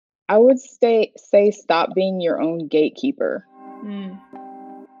I would say stop being your own gatekeeper Mm,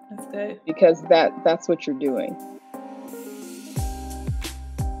 that's good. because that's what you're doing.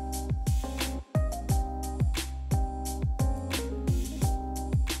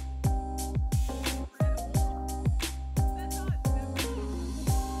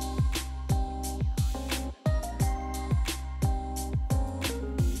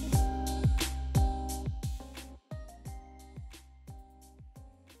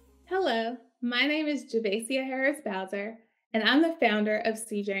 Hello, my name is Javacia Harris-Bowser, and I'm the founder of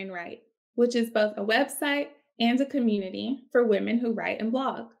CJ and Write, which is both a website and a community for women who write and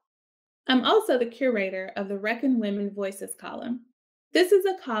blog. I'm also the curator of the Reckon Women Voices column. This is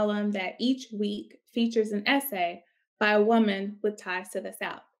a column that each week features an essay by a woman with ties to the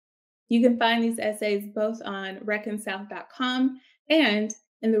South. You can find these essays both on reckonsouth.com and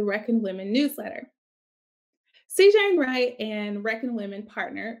in the Reckon Women newsletter. CJ and Wright and Reckon Women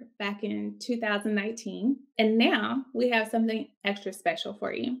partnered back in 2019, and now we have something extra special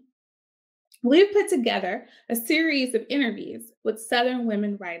for you. We've put together a series of interviews with Southern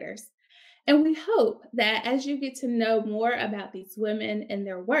women writers, and we hope that as you get to know more about these women and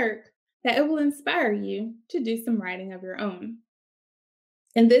their work, that it will inspire you to do some writing of your own.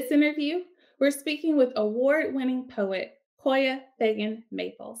 In this interview, we're speaking with award-winning poet Kwoya Fagin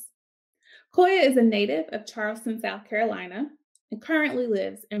Maples. Kwoya is a native of Charleston, South Carolina, and currently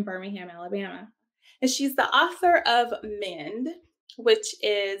lives in Birmingham, Alabama. And she's the author of Mend, which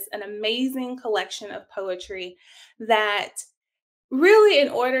is an amazing collection of poetry that really, in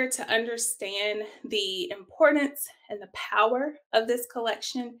order to understand the importance and the power of this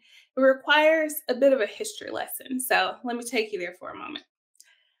collection, it requires a bit of a history lesson. So let me take you there for a moment.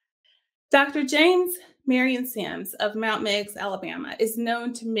 Dr. James Marion Sims of Mount Meigs, Alabama, is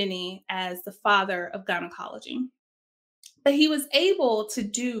known to many as the father of gynecology. But he was able to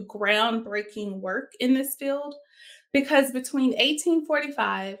do groundbreaking work in this field because between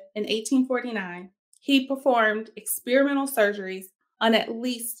 1845 and 1849, he performed experimental surgeries on at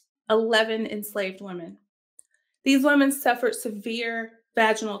least 11 enslaved women. These women suffered severe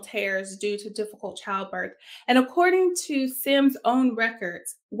vaginal tears due to difficult childbirth. And according to Sims' own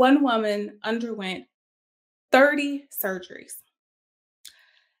records, one woman underwent 30 surgeries.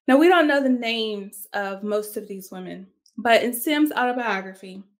 Now, we don't know the names of most of these women, but in Sims'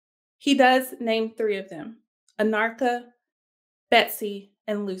 autobiography, he does name 3 of them: Anarcha, Betsy,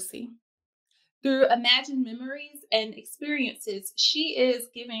 and Lucy. Through imagined memories and experiences, she is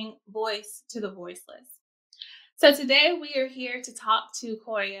giving voice to the voiceless. So today we are here to talk to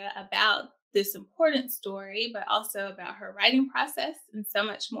Kwoya about this important story, but also about her writing process and so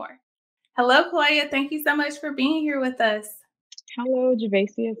much more. Hello, Kwoya. Thank you so much for being here with us. Hello,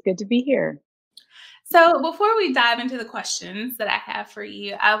 Javacia. It's good to be here. So before we dive into the questions that I have for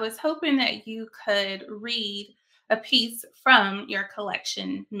you, I was hoping that you could read a piece from your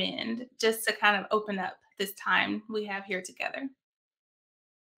collection, Mend, just to kind of open up this time we have here together.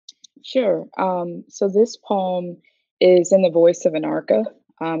 Sure. So this poem is in the voice of Anarcha.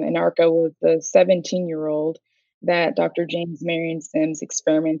 Anarcha was the 17-year-old that Dr. James Marion Sims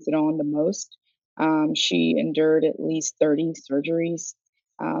experimented on the most. She endured at least 30 surgeries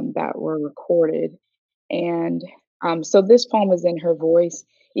that were recorded. And so this poem is in her voice,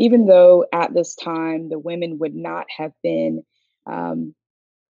 even though at this time the women would not have been um,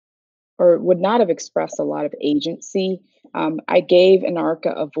 or would not have expressed a lot of agency. I gave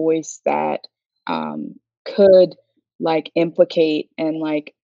Anarcha a voice that could like implicate and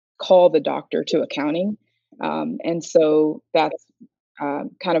like call the doctor to accounting. And so that's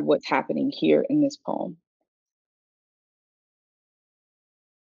kind of what's happening here in this poem.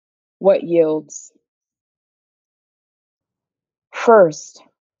 What yields? First,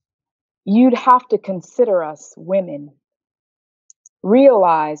 you'd have to consider us women.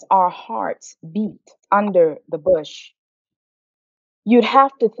 Realize our hearts beat under the bush. You'd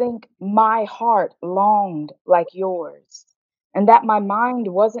have to think my heart longed like yours, and that my mind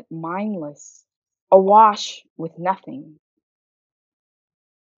wasn't mindless, awash with nothing.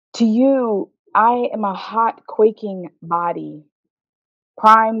 To you, I am a hot, quaking body,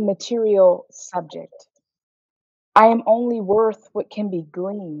 prime material subject. I am only worth what can be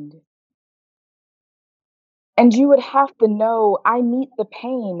gleaned. And you would have to know I meet the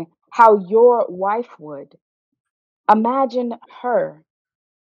pain how your wife would. Imagine her,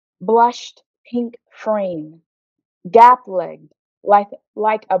 blushed pink frame, gap-legged,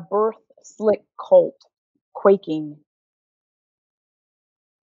 like a birth-slick colt, quaking.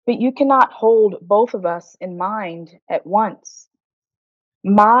 But you cannot hold both of us in mind at once.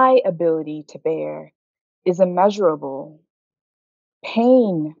 My ability to bear is immeasurable.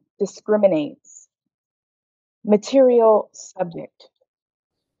 Pain discriminates. Material subject.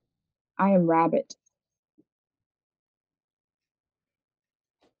 I am rabbit.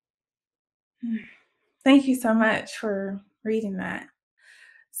 Thank you so much for reading that.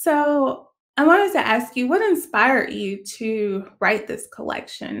 So, I wanted to ask you what inspired you to write this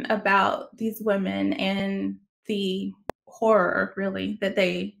collection about these women and the horror, really, that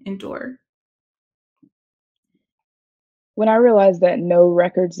they endured? When I realized that no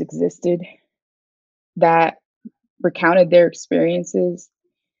records existed that recounted their experiences,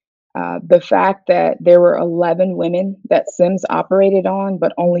 the fact that there were 11 women that Sims operated on,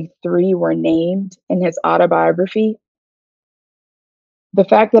 but only three were named in his autobiography, the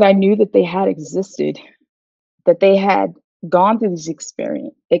fact that I knew that they had existed, that they had gone through these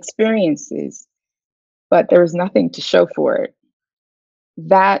experiences, but there was nothing to show for it,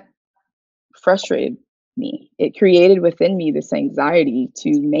 that frustrated me. It created within me this anxiety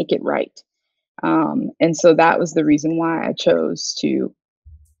to make it right. And so that was the reason why I chose to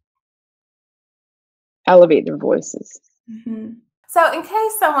elevate their voices. Mhm. So, in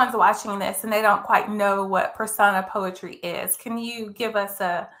case someone's watching this and they don't quite know what persona poetry is, can you give us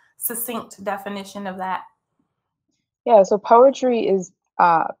a succinct definition of that? Yeah, so poetry is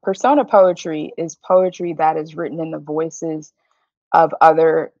persona poetry is poetry that is written in the voices of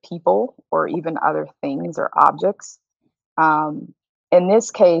other people or even other things or objects. Um, in this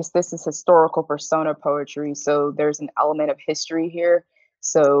case, this is historical persona poetry, so there's an element of history here.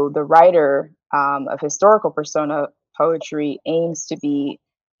 So the writer of historical persona poetry aims to be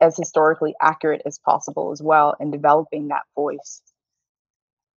as historically accurate as possible as well in developing that voice.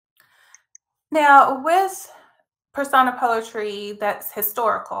 Now, with persona poetry that's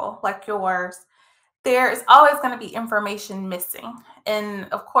historical, like yours, there is always going to be information missing. And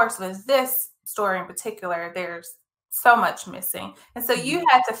of course, with this story in particular, there's so much missing. And so you Mhm.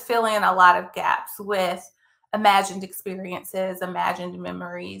 had to fill in a lot of gaps with imagined experiences, imagined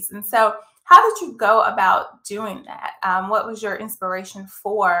memories. And so, how did you go about doing that? What was your inspiration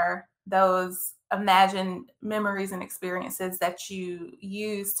for those imagined memories and experiences that you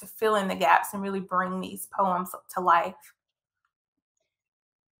used to fill in the gaps and really bring these poems to life?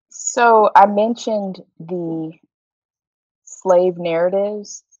 So I mentioned the slave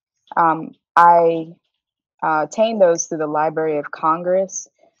narratives. I attained those through the Library of Congress,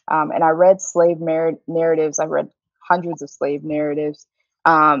 and I read narratives. I read hundreds of slave narratives,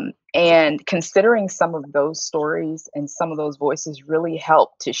 and considering some of those stories and some of those voices really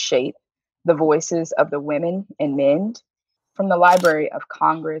helped to shape the voices of the women and men from the Library of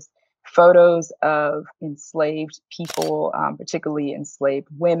Congress. Photos of enslaved people, particularly enslaved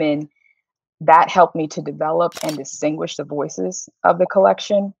women, that helped me to develop and distinguish the voices of the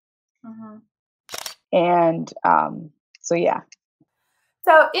collection. Mhm. And so, yeah.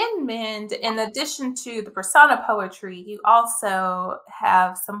 So in Mend, in addition to the persona poetry, you also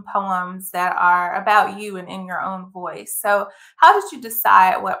have some poems that are about you and in your own voice. So how did you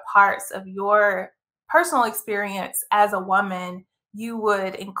decide what parts of your personal experience as a woman you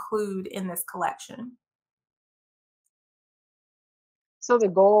would include in this collection? So the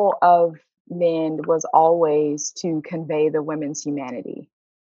goal of Mend was always to convey the women's humanity.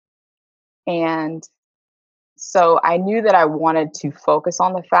 And so I knew that I wanted to focus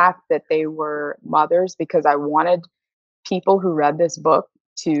on the fact that they were mothers because I wanted people who read this book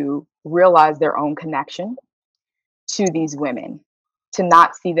to realize their own connection to these women, to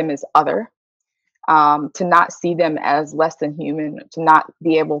not see them as other, to not see them as less than human, to not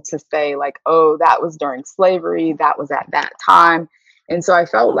be able to say, like, oh, that was during slavery, that was at that time. And so I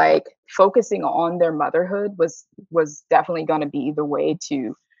felt like focusing on their motherhood was definitely going to be the way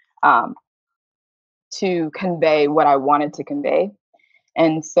um, to convey what I wanted to convey.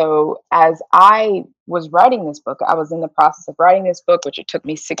 And so as I was writing this book, I was in the process of writing this book, which it took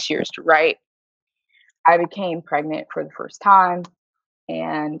me 6 years to write. I became pregnant for the first time,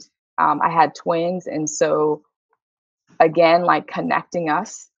 and I had twins. And so again, like connecting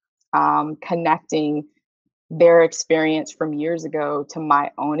us, connecting their experience from years ago to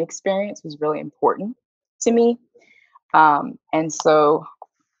my own experience was really important to me. And so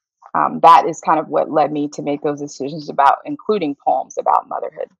that is kind of what led me to make those decisions about including poems about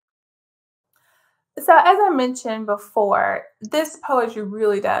motherhood. So, as I mentioned before, this poetry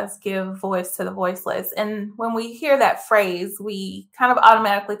really does give voice to the voiceless. And when we hear that phrase, we kind of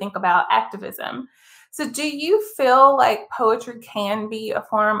automatically think about activism. So, do you feel like poetry can be a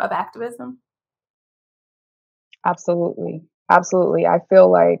form of activism? Absolutely. Absolutely. I feel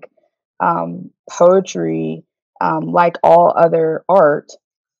like poetry, like all other art,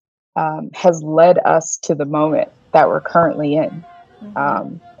 has led us to the moment that we're currently in. Mhm.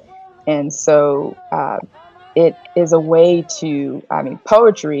 Um, And so it is a way to, I mean,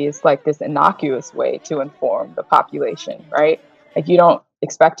 poetry is like this innocuous way to inform the population, right? Like you don't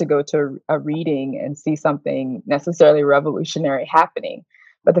expect to go to a reading and see something necessarily revolutionary happening.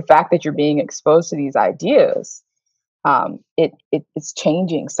 But the fact that you're being exposed to these ideas, it's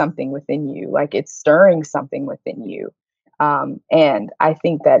changing something within you, like it's stirring something within you. And I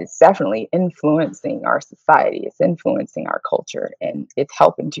think that it's definitely influencing our society, it's influencing our culture, and it's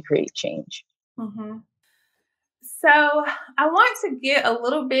helping to create change. Mhm. So, I want to get a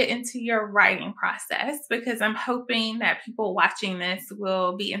little bit into your writing process because I'm hoping that people watching this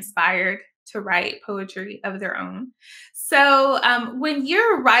will be inspired to write poetry of their own. So, when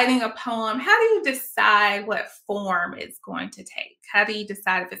you're writing a poem, how do you decide what form it's going to take? How do you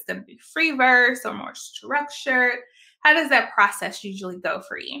decide if it's going to be free verse or more structured? How does that process usually go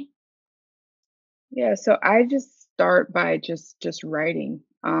for you? Yeah, so I just start by just writing.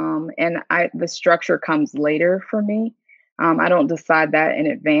 And I the structure comes later for me. I don't decide that in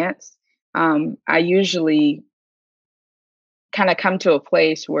advance. I usually kind of come to a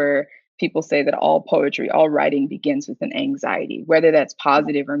place where people say that all poetry, all writing begins with an anxiety, whether that's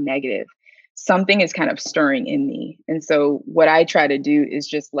positive or negative. Something is kind of stirring in me. And so what I try to do is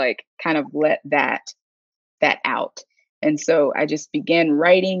just like kind of let that out. And so I just began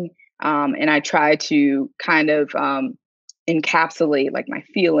writing, and I try to kind of encapsulate like my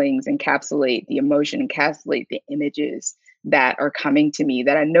feelings, encapsulate the emotion, encapsulate the images that are coming to me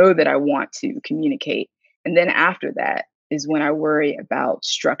that I know that I want to communicate. And then after that is when I worry about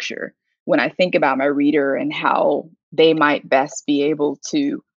structure. When I think about my reader and how they might best be able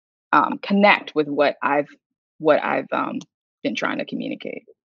to connect with what I've been trying to communicate.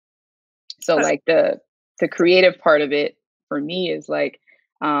 So like the creative part of it for me is like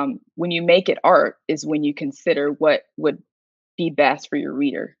when you make it art is when you consider what would be best for your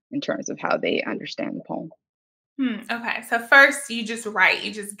reader in terms of how they understand the poem. Okay. So first you just write,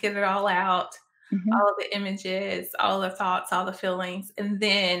 you just get it all out, Hmm. all of the images, all the thoughts, all the feelings, and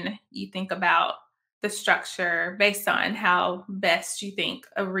then you think about the structure based on how best you think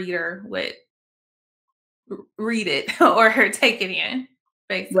a reader would read it or take it in,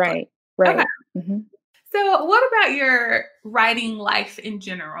 basically. Right, Okay. right. Hmm. So, what about your writing life in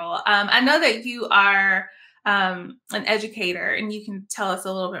general? I know that you are an educator, and you can tell us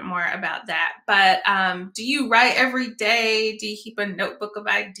a little bit more about that. But do you write every day? Do you keep a notebook of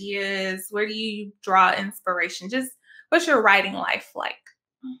ideas? Where do you draw inspiration? Just what's your writing life like?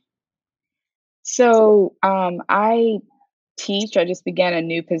 So I teach. I just began a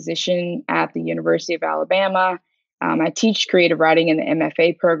new position at the University of Alabama. I teach creative writing in the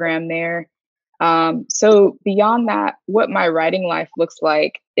MFA program there. So beyond that, what my writing life looks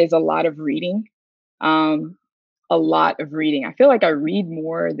like is a lot of reading. Um, a lot of reading. I feel like I read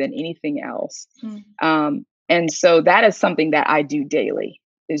more than anything else. Mm, And so that is something that I do daily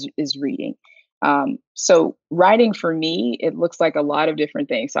is reading. So writing for me, it looks like a lot of different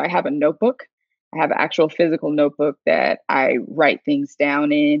things. So I have a notebook. I have an actual physical notebook that I write things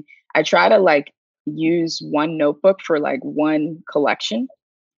down in. I try to like use one notebook for like one collection.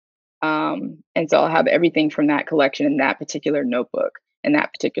 And so I'll have everything from that collection in that particular notebook and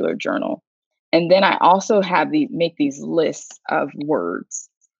that particular journal. And then I also have make these lists of words.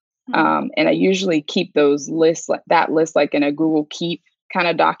 mm, And I usually keep those lists like that list like in a Google Keep kind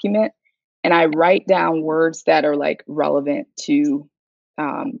of document. And I write down words that are like relevant to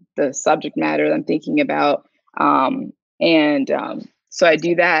the subject matter that I'm thinking about. And so I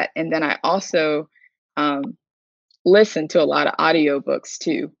do that. And then I also um, listen to a lot of audiobooks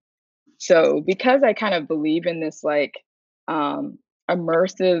too. So because I kind of believe in this like um,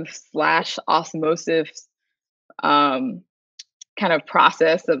 immersive slash osmosis um, kind of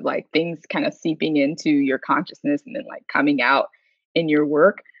process of like things kind of seeping into your consciousness and then like coming out in your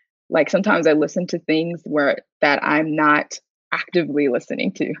work. Like sometimes I listen to things where that I'm not actively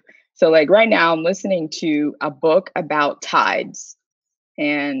listening to. So like right now I'm listening to a book about tides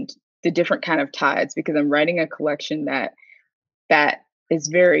and the different kind of tides because I'm writing a collection that is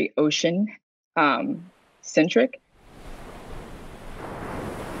very ocean centric.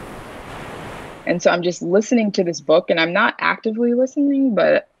 And so I'm just listening to this book and I'm not actively listening,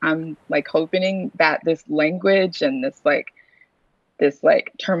 but I'm like hoping that this language and this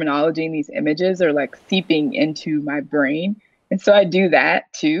like terminology and these images are like seeping into my brain. And so I do that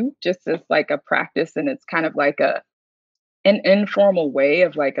too, just as like a practice. And it's kind of like an informal way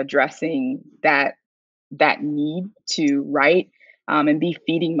of like addressing that need to write and be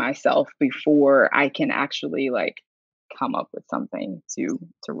feeding myself before I can actually like come up with something to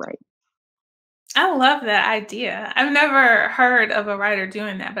write. I love that idea. I've never heard of a writer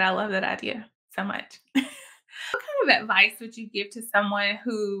doing that, but I love that idea so much. What kind of advice would you give to someone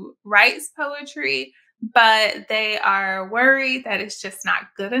who writes poetry, but they are worried that it's just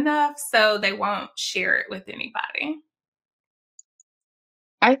not good enough, so they won't share it with anybody?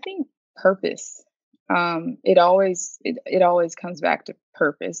 I think purpose. It always comes back to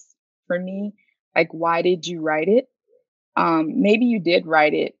purpose for me. Like, why did you write it? Maybe you did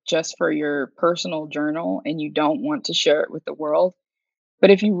write it just for your personal journal and you don't want to share it with the world. But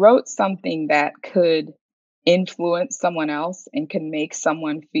if you wrote something that could influence someone else and can make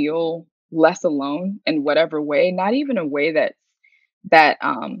someone feel less alone in whatever way, not even a way that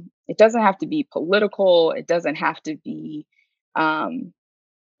it doesn't have to be political, it doesn't have to be um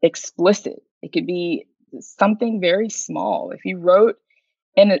explicit. It could be something very small. If you wrote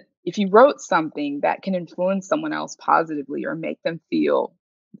something that can influence someone else positively or make them feel,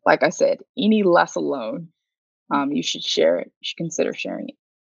 like I said, any less alone, you should share it. You should consider sharing it.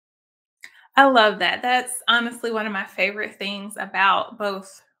 I love that. That's honestly one of my favorite things about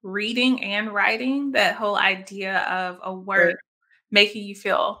both reading and writing, that whole idea of a work Right. making you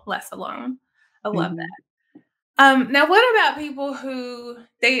feel less alone. I love Hmm. that. Now what about people who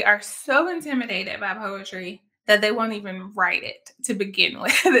they are so intimidated by poetry that they won't even write it to begin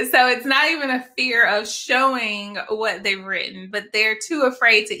with? So it's not even a fear of showing what they've written, but they're too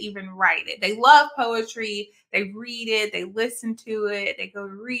afraid to even write it. They love poetry, they read it, they listen to it, they go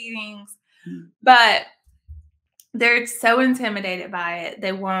to readings, but they're so intimidated by it,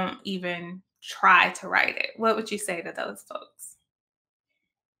 they won't even try to write it. What would you say to those folks?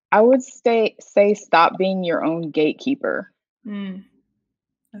 I would say stop being your own gatekeeper Mm,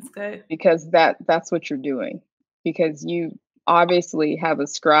 that's good. because that's what you're doing. Because you obviously have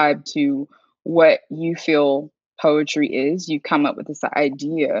ascribed to what you feel poetry is. You come up with this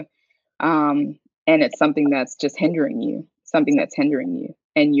idea, and it's something that's just hindering you, something that's hindering you,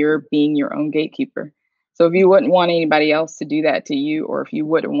 and you're being your own gatekeeper. So if you wouldn't want anybody else to do that to you, or if you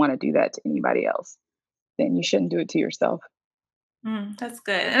wouldn't want to do that to anybody else, then you shouldn't do it to yourself. That's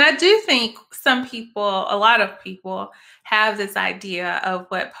good. And I do think some people, a lot of people, have this idea of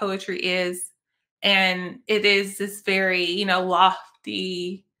what poetry is. And it is this very,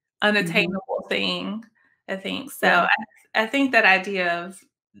 lofty, Hmm. unattainable thing, I think. So Right. I think that idea of,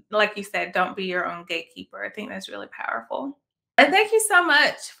 like you said, don't be your own gatekeeper. I think that's really powerful. And thank you so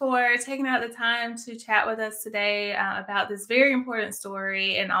much for taking out the time to chat with us today about this very important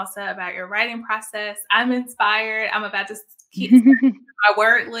story and also about your writing process. I'm inspired. I'm about to keep my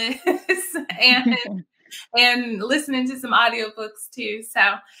word list and listening to some audiobooks too. So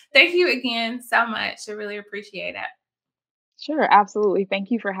thank you again so much. I really appreciate it. Sure, absolutely. Thank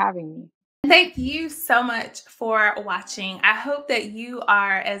you for having me. Thank you so much for watching. I hope that you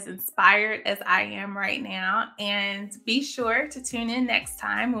are as inspired as I am right now. And be sure to tune in next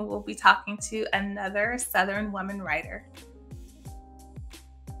time when we'll be talking to another Southern woman writer.